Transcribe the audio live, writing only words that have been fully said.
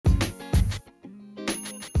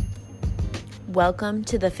Welcome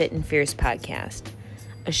to the Fit and Fierce podcast,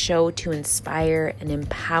 a show to inspire and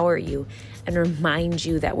empower you and remind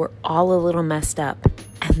you that we're all a little messed up,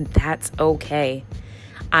 and that's okay.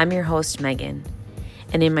 I'm your host, Megan,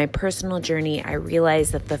 and in my personal journey, I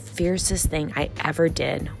realized that the fiercest thing I ever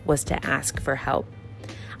did was to ask for help.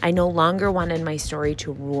 I no longer wanted my story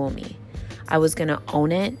to rule me. I was going to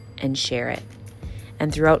own it and share it.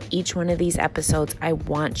 And throughout each one of these episodes, I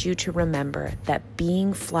want you to remember that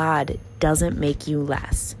being flawed doesn't make you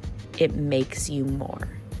less. It makes you more.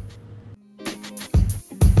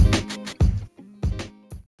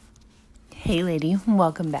 Hey lady,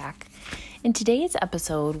 welcome back. In today's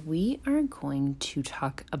episode, we are going to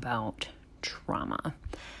talk about trauma.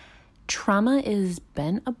 Trauma has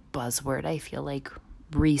been a buzzword, I feel like,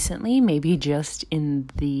 recently, maybe just in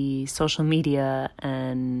the social media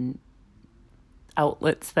and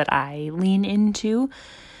outlets that I lean into.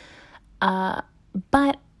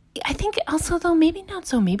 But I think also, though, maybe not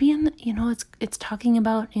so. Maybe it's talking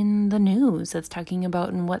about in the news. It's talking about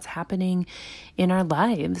in what's happening in our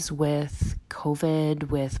lives with COVID,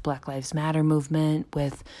 with Black Lives Matter movement,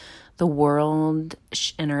 with the world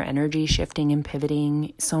and our energy shifting and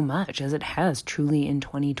pivoting so much as it has truly in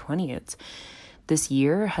 2020. This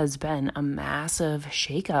year has been a massive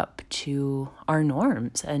shakeup to our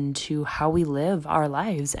norms and to how we live our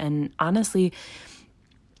lives. And honestly,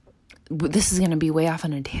 this is going to be way off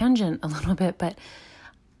on a tangent a little bit, but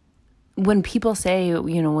when people say,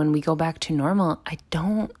 when we go back to normal, I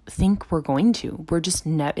don't think we're going to. We're just,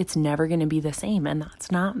 it's never going to be the same. And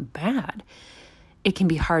that's not bad. It can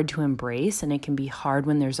be hard to embrace, and it can be hard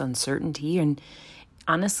when there's uncertainty, and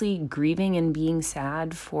honestly, grieving and being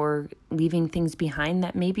sad for leaving things behind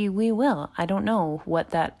that maybe we will. I don't know what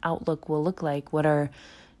that outlook will look like, what our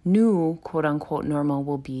new quote unquote normal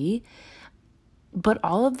will be. But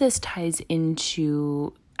all of this ties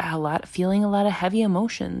into feeling a lot of heavy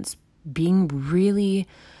emotions, being really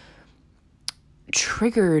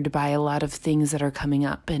triggered by a lot of things that are coming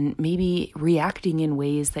up, and maybe reacting in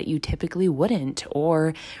ways that you typically wouldn't,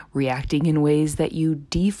 or reacting in ways that you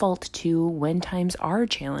default to when times are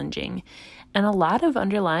challenging. And a lot of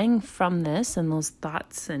underlying from this and those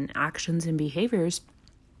thoughts and actions and behaviors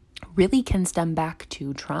really can stem back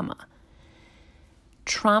to trauma.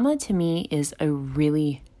 Trauma to me is a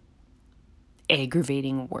really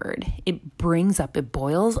aggravating word. It boils up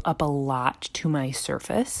a lot to my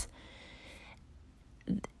surface.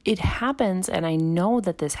 It happens, and I know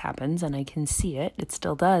that this happens, and I can see it. It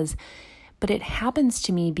still does. But it happens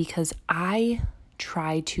to me because I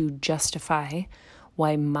try to justify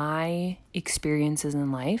why my experiences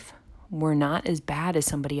in life were not as bad as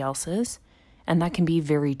somebody else's. And that can be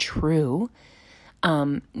very true.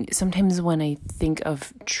 Sometimes when I think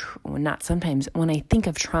of, when I think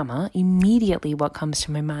of trauma, immediately what comes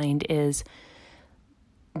to my mind is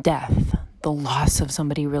death, the loss of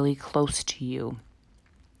somebody really close to you.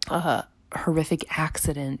 A horrific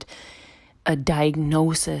accident, a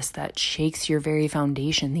diagnosis that shakes your very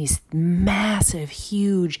foundation, these massive,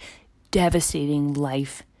 huge, devastating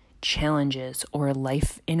life challenges or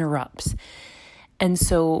life interrupts. And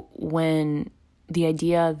so when the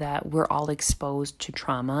idea that we're all exposed to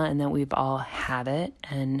trauma and that we've all had it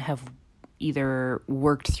and have either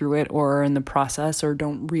worked through it or are in the process or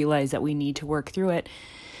don't realize that we need to work through it,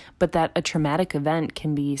 but that a traumatic event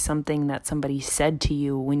can be something that somebody said to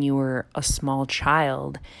you when you were a small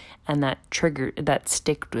child, and that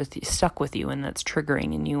stuck with you, and that's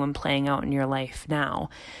triggering in you and playing out in your life now.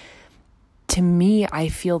 To me, I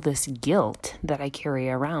feel this guilt that I carry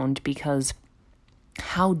around, because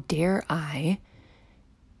how dare I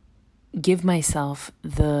give myself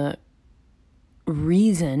the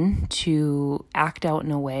reason to act out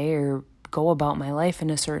in a way or go about my life in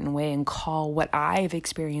a certain way and call what I've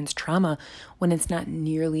experienced trauma when it's not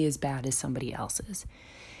nearly as bad as somebody else's.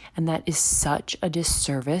 And that is such a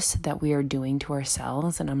disservice that we are doing to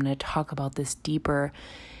ourselves. And I'm going to talk about this deeper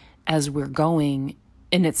as we're going.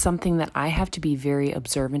 And it's something that I have to be very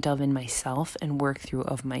observant of in myself and work through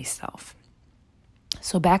of myself.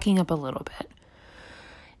 So backing up a little bit,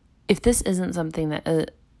 if this isn't something that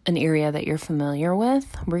an area that you're familiar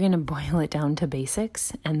with, we're going to boil it down to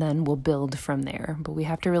basics, and then we'll build from there. But we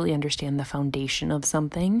have to really understand the foundation of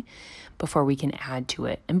something before we can add to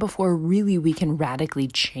it, and before really we can radically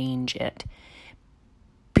change it.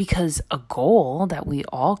 Because a goal that we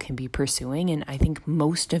all can be pursuing, and I think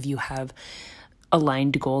most of you have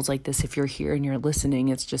aligned goals like this. If you're here and you're listening,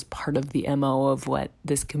 it's just part of the MO of what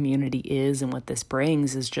this community is and what this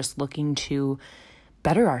brings, is just looking to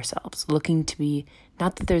better ourselves, looking to be,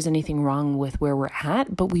 not that there's anything wrong with where we're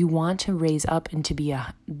at, but we want to raise up and to be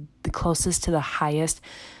the closest to the highest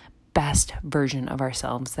best version of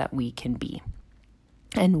ourselves that we can be.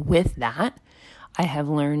 And with that, I have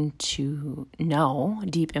learned to know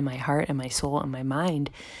deep in my heart and my soul and my mind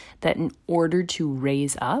that in order to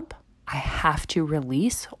raise up, I have to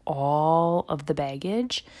release all of the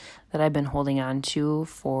baggage that I've been holding on to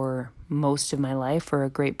for most of my life, for a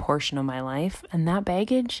great portion of my life. And that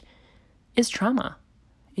baggage is trauma.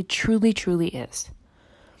 It truly, truly is.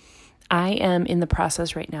 I am in the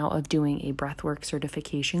process right now of doing a breathwork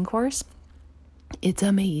certification course. It's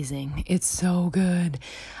amazing. It's so good.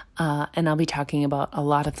 And I'll be talking about a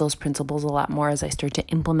lot of those principles a lot more as I start to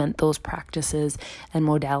implement those practices and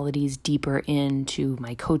modalities deeper into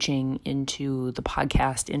my coaching, into the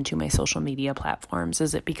podcast, into my social media platforms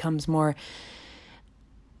as it becomes more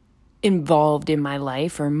involved in my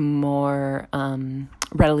life or more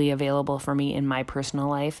readily available for me in my personal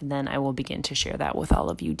life. Then I will begin to share that with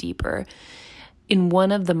all of you deeper. In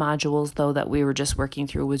one of the modules, though, that we were just working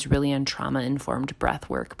through was really on trauma-informed breath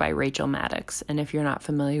work by Rachel Maddox. And if you're not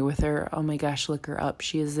familiar with her, oh my gosh, look her up.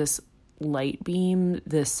 She is this light beam,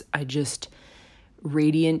 this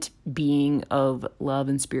radiant being of love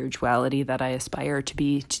and spirituality that I aspire to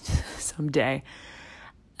be someday.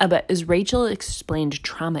 But as Rachel explained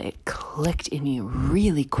trauma, it clicked in me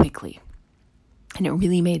really quickly. And it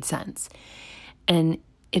really made sense. And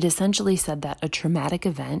it essentially said that a traumatic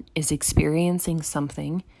event is experiencing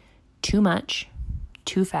something too much,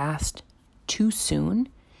 too fast, too soon,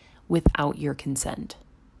 without your consent.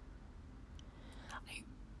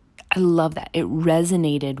 I love that. It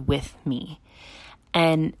resonated with me.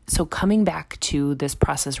 And so coming back to this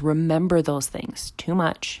process, remember those things: too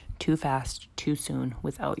much, too fast, too soon,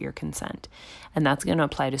 without your consent. And that's going to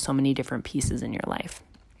apply to so many different pieces in your life.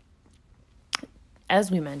 As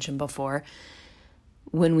we mentioned before,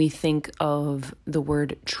 when we think of the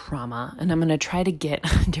word trauma, and I'm going to try to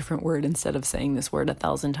get a different word instead of saying this word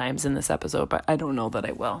 1,000 times in this episode, but I don't know that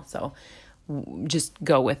I will. So just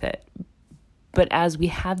go with it. But as we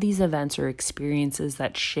have these events or experiences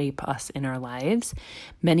that shape us in our lives,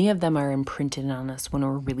 many of them are imprinted on us when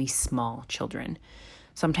we're really small children.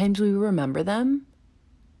 Sometimes we remember them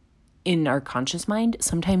in our conscious mind.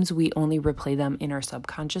 Sometimes we only replay them in our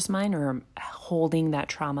subconscious mind or holding that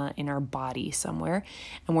trauma in our body somewhere,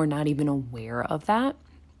 and we're not even aware of that.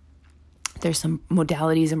 There's some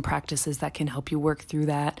modalities and practices that can help you work through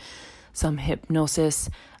that. Some hypnosis,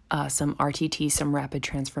 some RTT, some rapid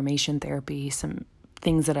transformation therapy, some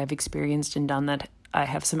things that I've experienced and done that I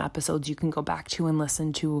have some episodes you can go back to and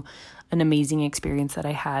listen to an amazing experience that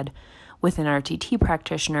I had with an RTT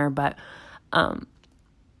practitioner. But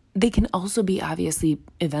they can also be obviously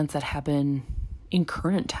events that happen in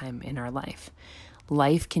current time in our life.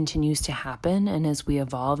 Life continues to happen, and as we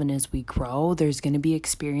evolve and as we grow, there's going to be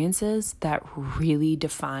experiences that really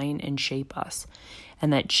define and shape us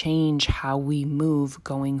and that change how we move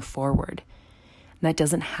going forward. And that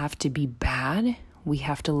doesn't have to be bad. We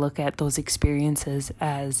have to look at those experiences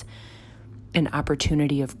as an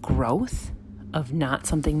opportunity of growth, of not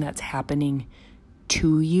something that's happening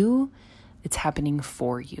to you. It's happening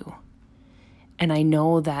for you. And I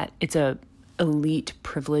know that it's a elite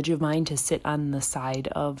privilege of mine to sit on the side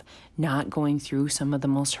of not going through some of the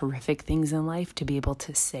most horrific things in life, to be able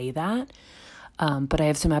to say that. But I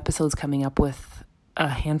have some episodes coming up with a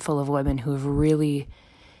handful of women who have really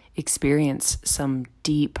experienced some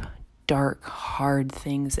deep, dark, hard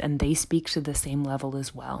things, and they speak to the same level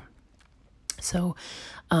as well. So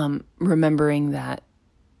remembering that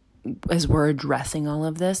as we're addressing all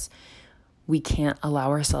of this, we can't allow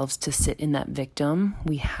ourselves to sit in that victim.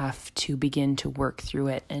 We have to begin to work through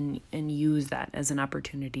it and use that as an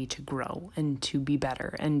opportunity to grow and to be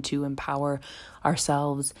better and to empower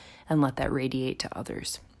ourselves and let that radiate to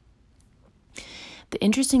others. The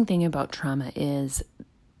interesting thing about trauma is,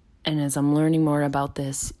 and as I'm learning more about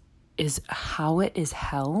this, is how it is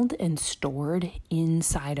held and stored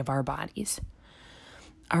inside of our bodies.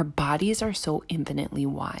 Our bodies are so infinitely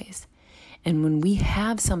wise. And when we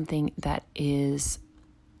have something that is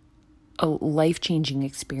a life-changing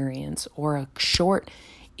experience or a short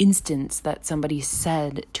instance that somebody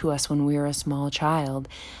said to us when we were a small child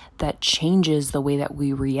that changes the way that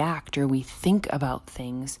we react or we think about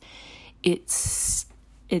things, it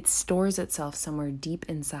stores itself somewhere deep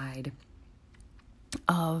inside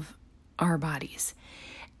of our bodies.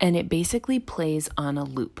 And it basically plays on a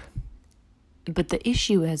loop. But the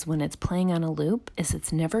issue is when it's playing on a loop is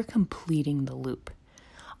it's never completing the loop.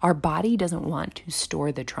 Our body doesn't want to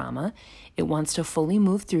store the trauma. It wants to fully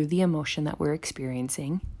move through the emotion that we're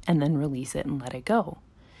experiencing and then release it and let it go.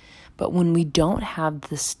 But when we don't have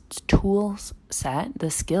the tools set,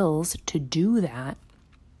 the skills to do that,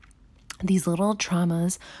 These little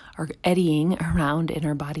traumas are eddying around in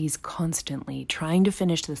our bodies constantly, trying to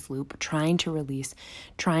finish this loop, trying to release,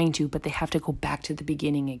 but they have to go back to the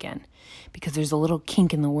beginning again because there's a little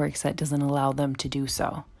kink in the works that doesn't allow them to do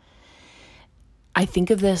so. I think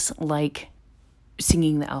of this like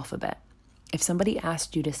singing the alphabet. If somebody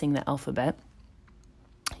asked you to sing the alphabet,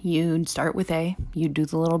 you'd start with A, you'd do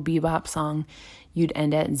the little bebop song, you'd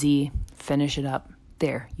end at Z, finish it up.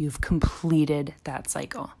 There, you've completed that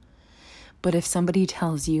cycle. But if somebody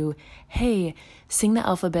tells you, hey, sing the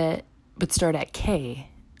alphabet, but start at K,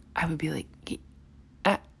 I would be like,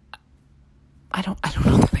 I don't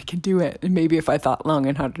know that I can do it. And maybe if I thought long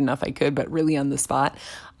and hard enough, I could, but really on the spot,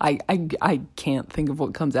 I can't think of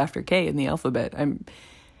what comes after K in the alphabet.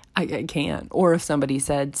 I can't. Or if somebody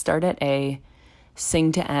said, start at A,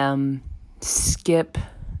 sing to M, skip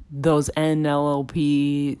those N, L, O,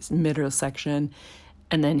 P, middle section,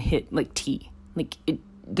 and then hit like T. Like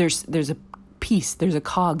there's a piece, there's a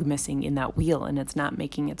cog missing in that wheel, and it's not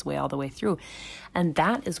making its way all the way through. And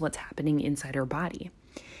that is what's happening inside our body.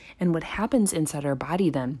 And what happens inside our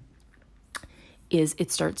body then is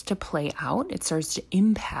it starts to play out. It starts to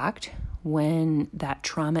impact when that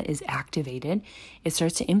trauma is activated. It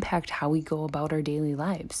starts to impact how we go about our daily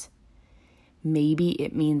lives. Maybe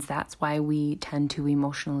it means that's why we tend to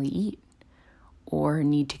emotionally eat or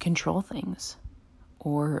need to control things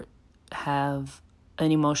or have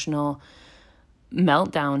an emotional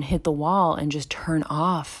meltdown, hit the wall, and just turn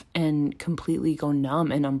off and completely go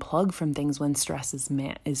numb and unplug from things when stress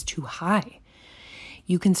is too high.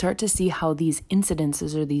 You can start to see how these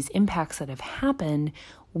incidences or these impacts that have happened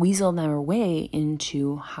weasel their way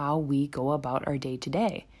into how we go about our day to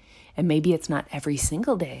day. And maybe it's not every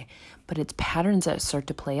single day, but it's patterns that start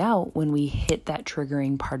to play out when we hit that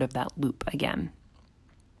triggering part of that loop again.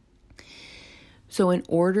 So in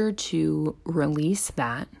order to release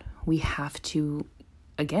that, we have to,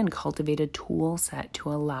 again, cultivate a tool set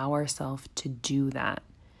to allow ourselves to do that.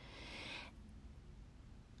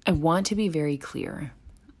 I want to be very clear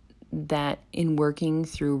that in working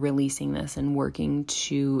through releasing this and working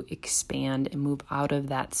to expand and move out of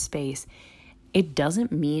that space, it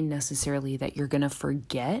doesn't mean necessarily that you're going to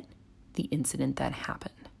forget the incident that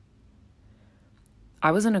happened.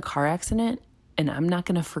 I was in a car accident, and I'm not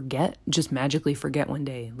going to just magically forget one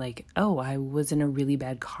day, like, oh, I was in a really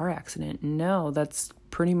bad car accident. No, that's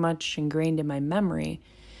pretty much ingrained in my memory.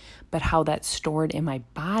 But how that's stored in my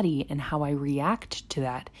body and how I react to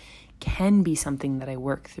that can be something that I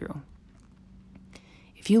work through.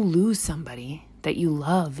 If you lose somebody that you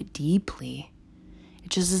love deeply, it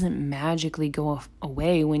just doesn't magically go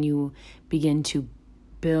away when you begin to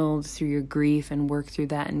build through your grief and work through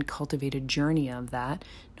that and cultivate a journey of that.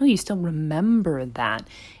 No, you still remember that.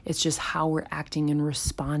 It's just how we're acting and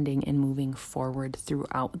responding and moving forward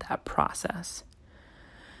throughout that process.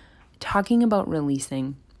 Talking about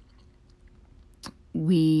releasing,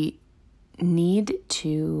 we need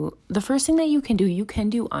to, the first thing that you can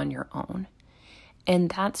do on your own. And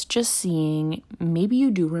that's just seeing, maybe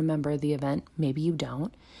you do remember the event, maybe you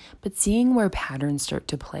don't, but seeing where patterns start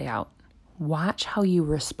to play out. Watch how you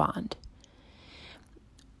respond.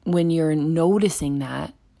 When you're noticing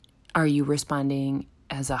that, are you responding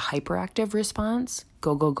as a hyperactive response?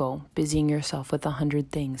 Go, go, go. Busying yourself with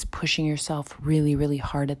 100 things, pushing yourself really, really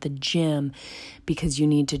hard at the gym because you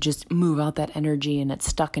need to just move out that energy and it's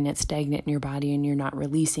stuck and it's stagnant in your body and you're not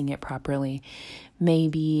releasing it properly.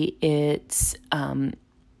 Maybe it's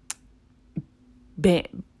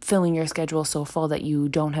filling your schedule so full that you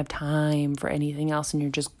don't have time for anything else and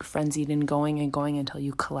you're just frenzied and going until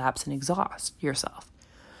you collapse and exhaust yourself.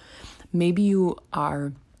 Maybe you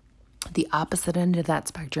are the opposite end of that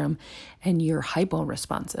spectrum and you're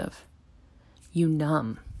hypo-responsive. You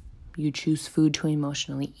numb. You choose food to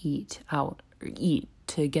emotionally eat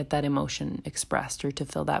to get that emotion expressed or to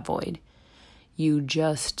fill that void. You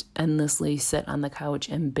just endlessly sit on the couch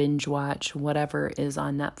and binge watch whatever is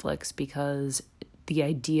on Netflix because the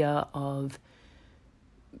idea of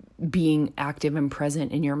being active and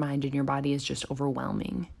present in your mind and your body is just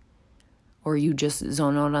overwhelming. Or you just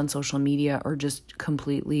zone out on social media or just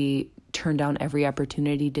completely turn down every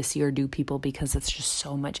opportunity to see or do people because it's just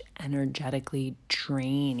so much energetically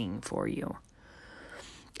draining for you.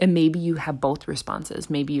 And maybe you have both responses.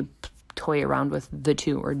 Maybe you toy around with the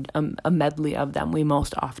two or a medley of them. We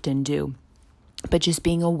most often do. But just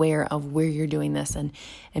being aware of where you're doing this and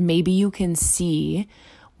maybe you can see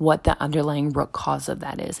what the underlying root cause of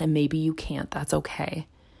that is. And maybe you can't. That's okay.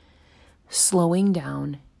 Slowing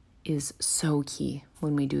down is so key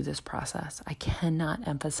when we do this process. I cannot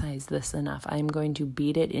emphasize this enough. I'm going to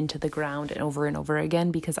beat it into the ground and over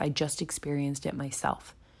again because I just experienced it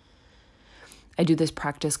myself. I do this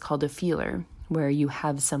practice called a feeler, where you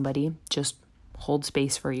have somebody just hold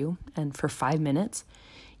space for you, and for 5 minutes,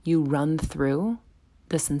 you run through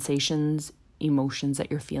the sensations, emotions that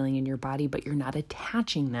you're feeling in your body, but you're not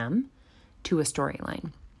attaching them to a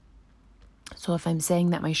storyline. So if I'm saying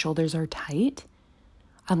that my shoulders are tight,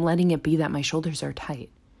 I'm letting it be that my shoulders are tight.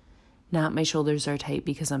 Not my shoulders are tight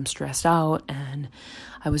because I'm stressed out and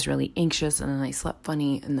I was really anxious and then I slept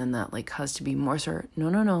funny and then that has to be more sore.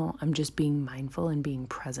 No. I'm just being mindful and being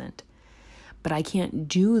present. But I can't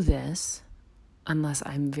do this unless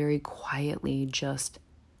I'm very quietly just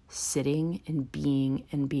sitting and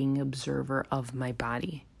being observer of my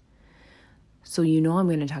body. So I'm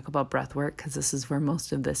going to talk about breath work because this is where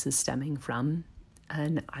most of this is stemming from.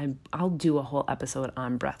 And I'll do a whole episode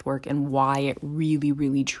on breath work and why it really,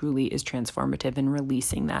 really, truly is transformative in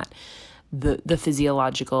releasing the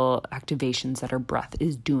physiological activations that our breath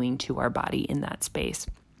is doing to our body in that space.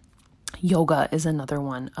 Yoga is another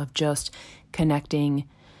one of just connecting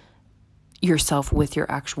yourself with your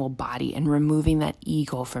actual body and removing that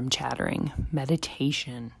ego from chattering.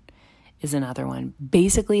 Meditation is another one.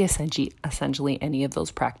 Basically, essentially any of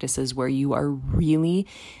those practices where you are really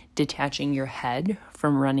detaching your head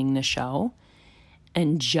from running the show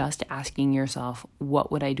and just asking yourself,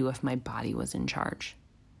 what would I do if my body was in charge?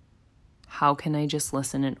 How can I just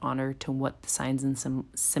listen and honor to what the signs and some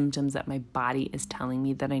symptoms that my body is telling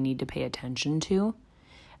me that I need to pay attention to,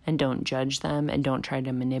 and don't judge them and don't try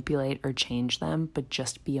to manipulate or change them, but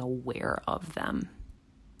just be aware of them.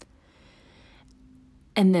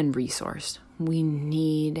 And then resource. We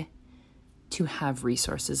need to have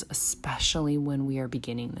resources, especially when we are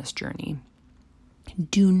beginning this journey.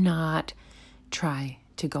 Do not try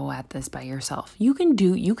to go at this by yourself. You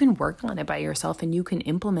can work on it by yourself and you can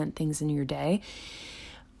implement things in your day.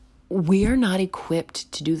 We are not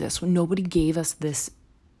equipped to do this. Nobody gave us this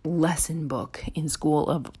lesson book in school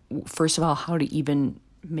of, first of all, how to even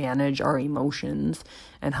manage our emotions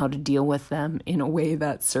and how to deal with them in a way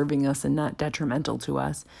that's serving us and not detrimental to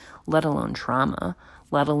us, let alone trauma,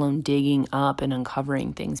 let alone digging up and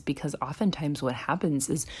uncovering things. Because oftentimes what happens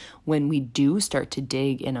is when we do start to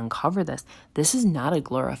dig and uncover this is not a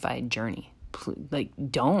glorified journey.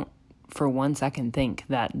 Don't for 1 second think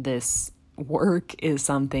that this work is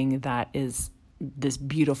something that is this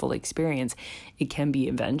beautiful experience. It can be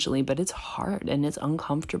eventually, but it's hard and it's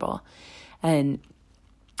uncomfortable. And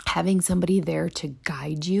having somebody there to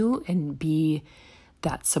guide you and be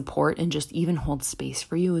that support and just even hold space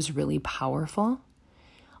for you is really powerful.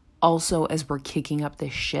 Also, as we're kicking up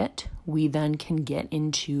this shit, we then can get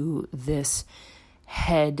into this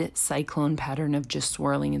head cyclone pattern of just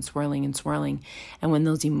swirling and swirling and swirling. And when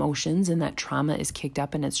those emotions and that trauma is kicked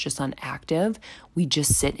up and it's just on active, we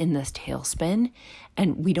just sit in this tailspin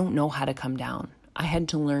and we don't know how to come down. I had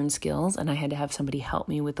to learn skills and I had to have somebody help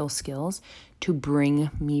me with those skills to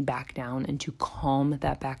bring me back down and to calm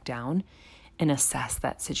that back down and assess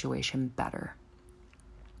that situation better.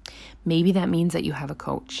 Maybe that means that you have a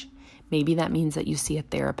coach. Maybe that means that you see a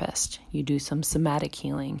therapist. You do some somatic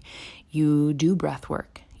healing. You do breath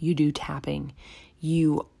work. You do tapping.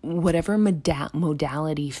 Whatever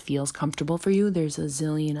modality feels comfortable for you, there's a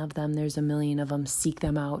zillion of them. There's a million of them. Seek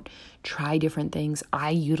them out. Try different things. I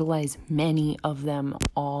utilize many of them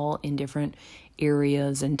all in different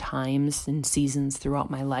areas and times and seasons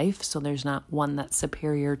throughout my life. So there's not one that's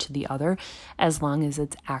superior to the other as long as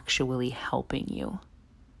it's actually helping you.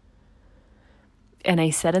 And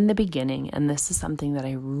I said in the beginning, and this is something that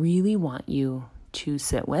I really want you to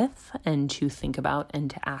sit with and to think about and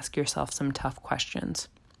to ask yourself some tough questions.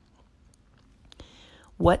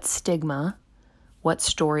 What stigma, what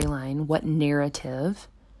storyline, what narrative,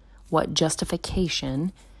 what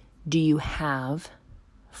justification do you have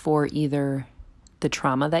for either the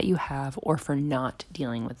trauma that you have or for not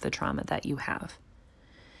dealing with the trauma that you have?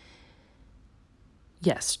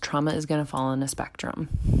 Yes, trauma is going to fall on a spectrum.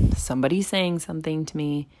 Somebody saying something to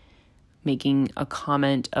me, making a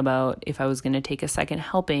comment about if I was going to take a second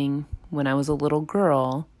helping when I was a little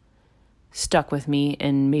girl, stuck with me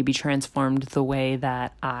and maybe transformed the way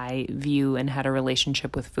that I view and had a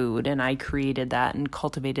relationship with food. And I created that and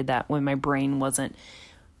cultivated that when my brain wasn't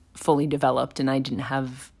fully developed and I didn't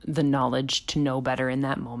have the knowledge to know better in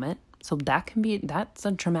that moment. So that's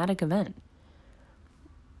a traumatic event.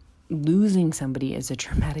 Losing somebody is a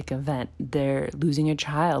traumatic event. They're losing a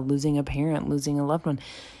child, losing a parent, losing a loved one.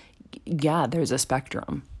 Yeah, there's a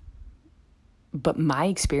spectrum. But my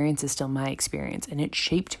experience is still my experience, and it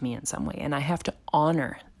shaped me in some way, and I have to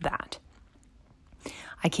honor that.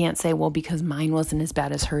 I can't say, well, because mine wasn't as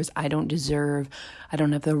bad as hers, I don't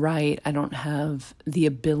have the right, I don't have the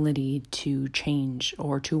ability to change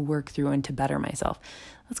or to work through and to better myself.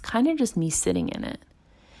 That's kind of just me sitting in it.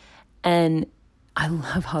 And I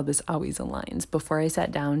love how this always aligns. Before I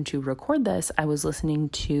sat down to record this, I was listening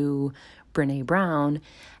to Brené Brown,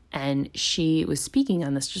 and she was speaking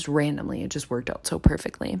on this just randomly. It just worked out so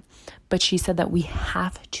perfectly. But she said that we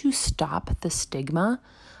have to stop the stigma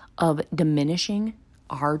of diminishing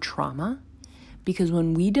our trauma, because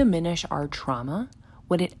when we diminish our trauma,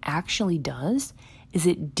 what it actually does is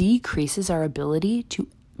it decreases our ability to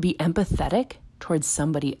be empathetic towards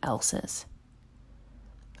somebody else's.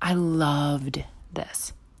 I loved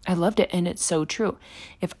this. I loved it, and it's so true.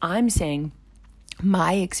 If I'm saying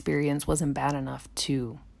my experience wasn't bad enough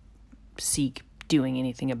to seek doing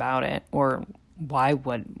anything about it, or why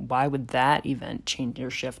would that event change or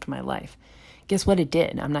shift my life? Guess what? It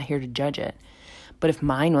did. I'm not here to judge it. But if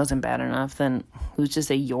mine wasn't bad enough, then who's to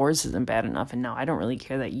say yours isn't bad enough? And no, I don't really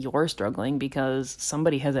care that you're struggling because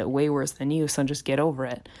somebody has it way worse than you, so just get over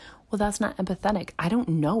it. Well, that's not empathetic. I don't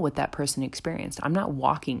know what that person experienced. I'm not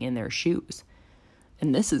walking in their shoes.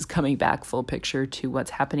 And this is coming back full picture to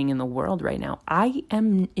what's happening in the world right now. I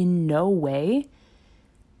am in no way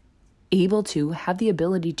able to have the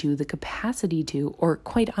ability to, the capacity to, or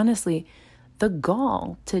quite honestly, the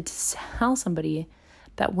gall to tell somebody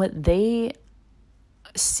that what they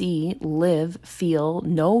see, live, feel,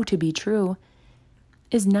 know to be true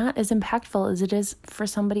is not as impactful as it is for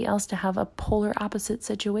somebody else to have a polar opposite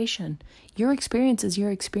situation. Your experience is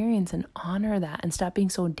your experience, and honor that, and stop being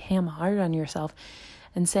so damn hard on yourself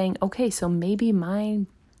and saying, okay, so maybe my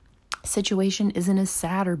situation isn't as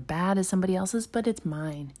sad or bad as somebody else's, but it's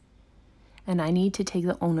mine. And I need to take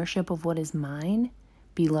the ownership of what is mine,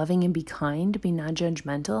 be loving and be kind, be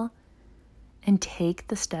non-judgmental, and take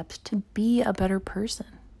the steps to be a better person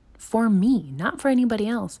for me, not for anybody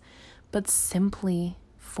else, but simply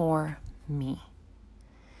for me.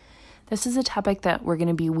 This is a topic that we're going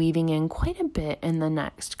to be weaving in quite a bit in the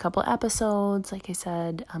next couple episodes, like I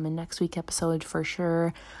said, in next week's episode for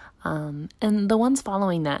sure, and the ones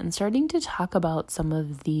following that, and starting to talk about some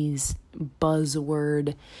of these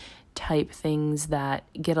buzzword type things that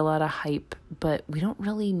get a lot of hype, but we don't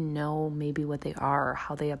really know maybe what they are or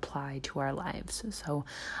how they apply to our lives. So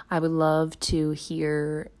I would love to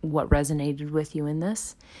hear what resonated with you in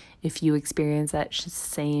this. If you experience that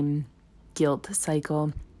same guilt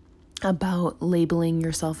cycle about labeling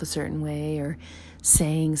yourself a certain way or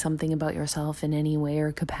saying something about yourself in any way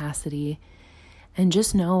or capacity, and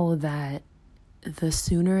just know that the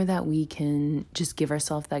sooner that we can just give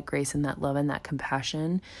ourselves that grace and that love and that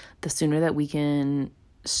compassion, the sooner that we can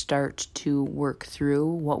start to work through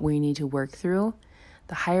what we need to work through,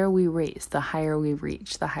 the higher we raise, the higher we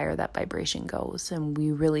reach, the higher that vibration goes. And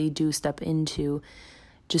we really do step into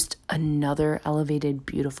just another elevated,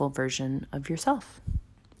 beautiful version of yourself.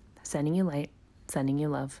 Sending you light, sending you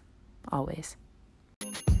love, always.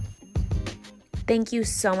 Thank you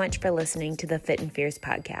so much for listening to the Fit and Fierce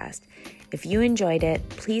podcast. If you enjoyed it,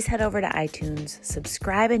 please head over to iTunes,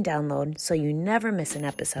 subscribe and download so you never miss an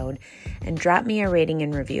episode, and drop me a rating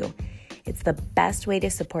and review. It's the best way to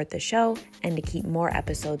support the show and to keep more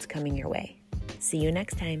episodes coming your way. See you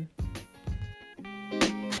next time.